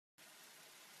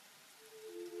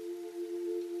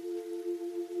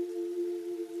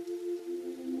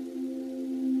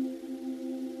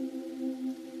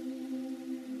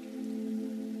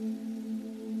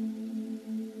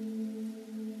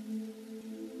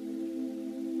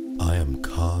am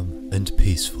calm and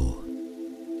peaceful.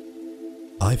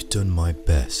 I've done my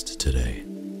best today.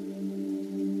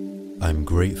 I'm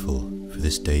grateful for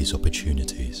this day's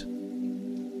opportunities.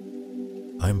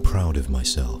 I'm proud of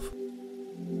myself.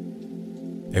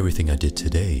 Everything I did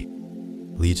today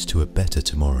leads to a better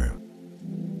tomorrow.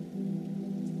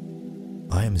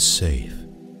 I am safe.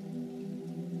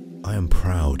 I am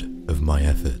proud of my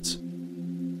efforts.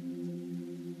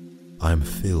 I am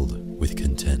filled with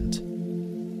content.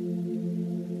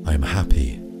 I am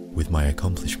happy with my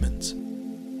accomplishments.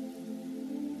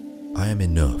 I am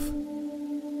enough.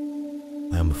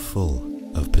 I am full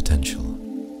of potential.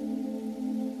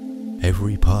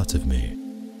 Every part of me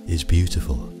is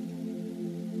beautiful.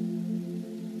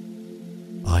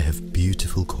 I have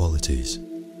beautiful qualities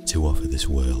to offer this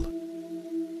world.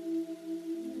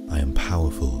 I am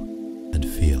powerful and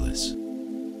fearless.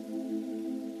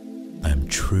 I am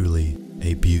truly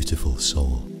a beautiful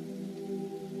soul.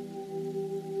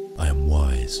 I am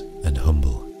wise and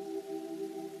humble.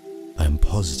 I am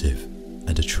positive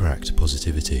and attract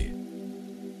positivity.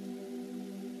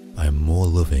 I am more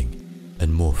loving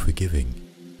and more forgiving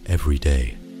every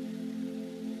day.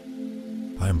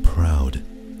 I am proud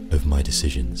of my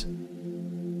decisions.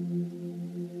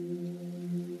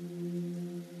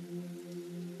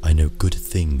 I know good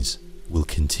things will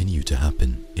continue to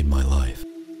happen in my life.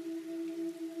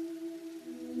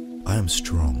 I am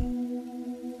strong.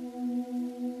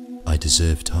 I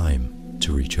deserve time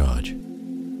to recharge.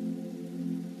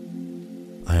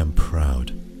 I am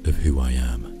proud of who I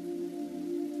am.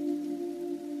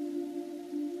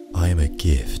 I am a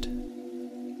gift.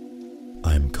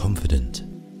 I am confident.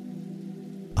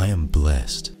 I am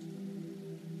blessed.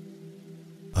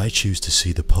 I choose to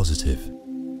see the positive,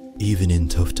 even in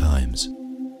tough times.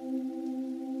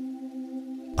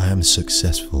 I am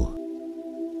successful.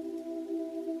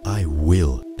 I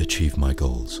will achieve my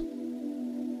goals.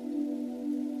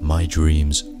 My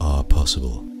dreams are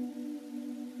possible.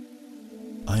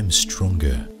 I am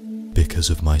stronger because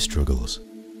of my struggles.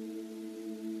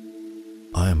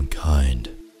 I am kind.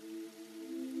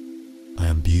 I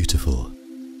am beautiful,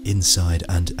 inside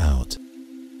and out.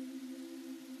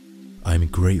 I am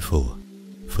grateful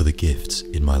for the gifts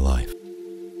in my life.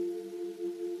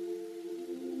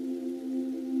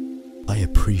 I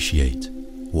appreciate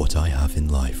what I have in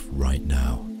life right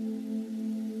now.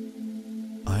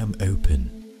 I am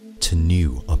open to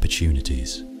new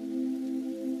opportunities.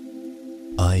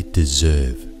 I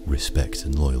deserve respect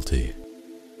and loyalty.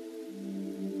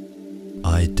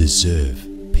 I deserve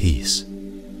peace.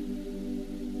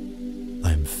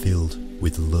 I am filled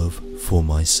with love for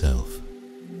myself.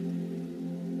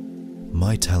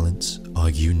 My talents are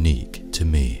unique to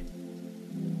me.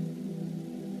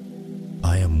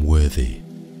 I am worthy.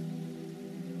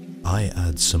 I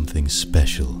add something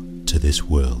special to this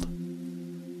world.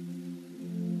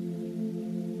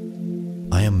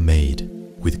 I am made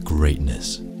with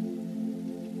greatness.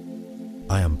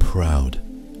 I am proud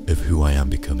of who I am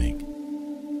becoming.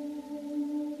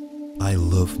 I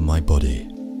love my body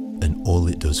and all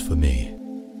it does for me.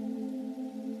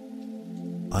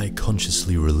 I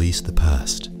consciously release the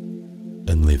past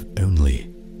and live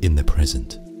only in the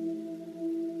present.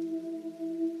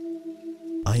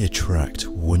 I attract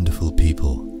wonderful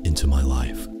people into my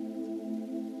life.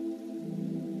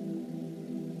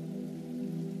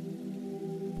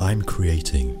 I'm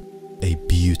creating a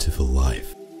beautiful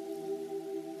life.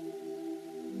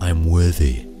 I am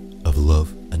worthy of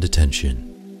love and attention.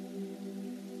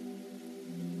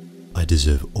 I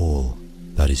deserve all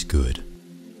that is good.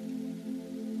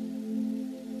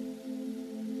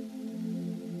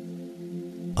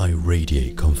 I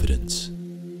radiate confidence,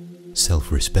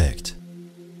 self-respect,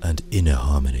 and inner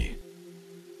harmony.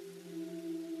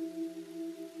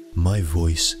 My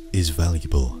voice is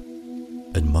valuable,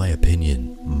 and my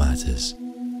opinion matters.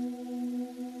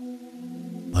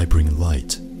 I bring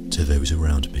light to those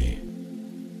around me.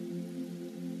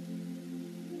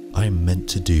 I am meant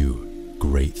to do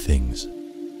great things.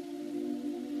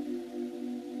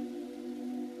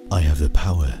 I have the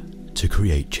power to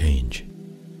create change.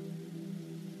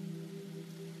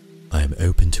 I am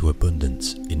open to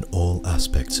abundance in all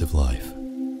aspects of life.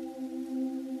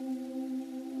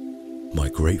 My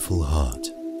grateful heart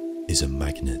is a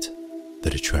magnet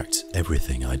that attracts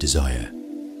everything I desire.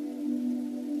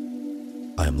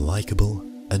 I am likable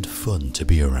and fun to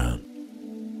be around.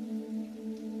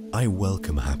 I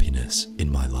welcome happiness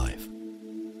in my life.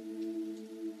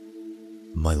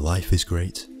 My life is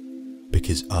great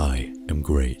because I am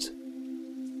great.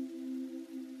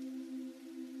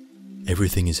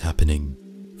 Everything is happening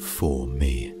for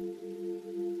me.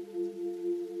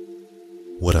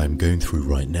 What I'm going through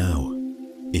right now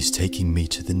is taking me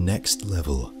to the next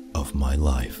level of my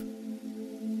life.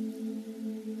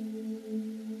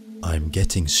 I'm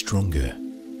getting stronger,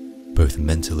 both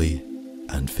mentally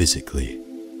and physically.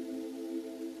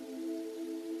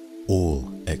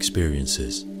 All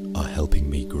experiences are helping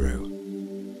me grow.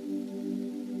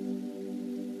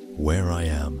 Where I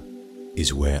am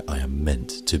is where I am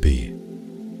meant to be.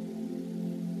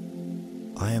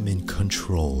 I am in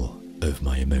control of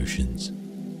my emotions.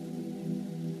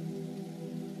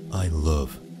 I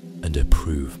love and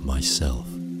approve myself.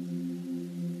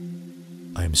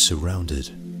 I am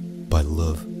surrounded by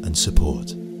love and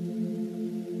support.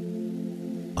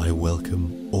 I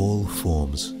welcome all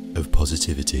forms of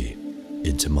positivity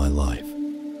into my life.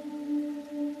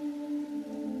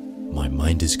 My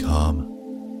mind is calm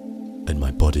and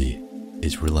my body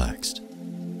is relaxed.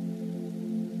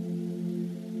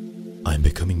 I am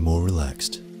becoming more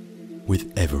relaxed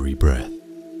with every breath.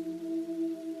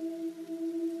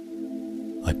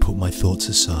 I put my thoughts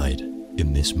aside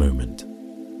in this moment.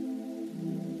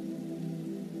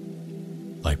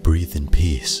 I breathe in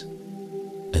peace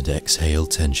and exhale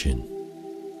tension.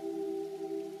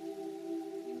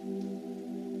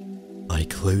 I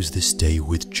close this day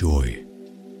with joy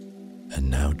and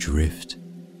now drift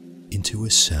into a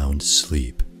sound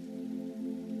sleep.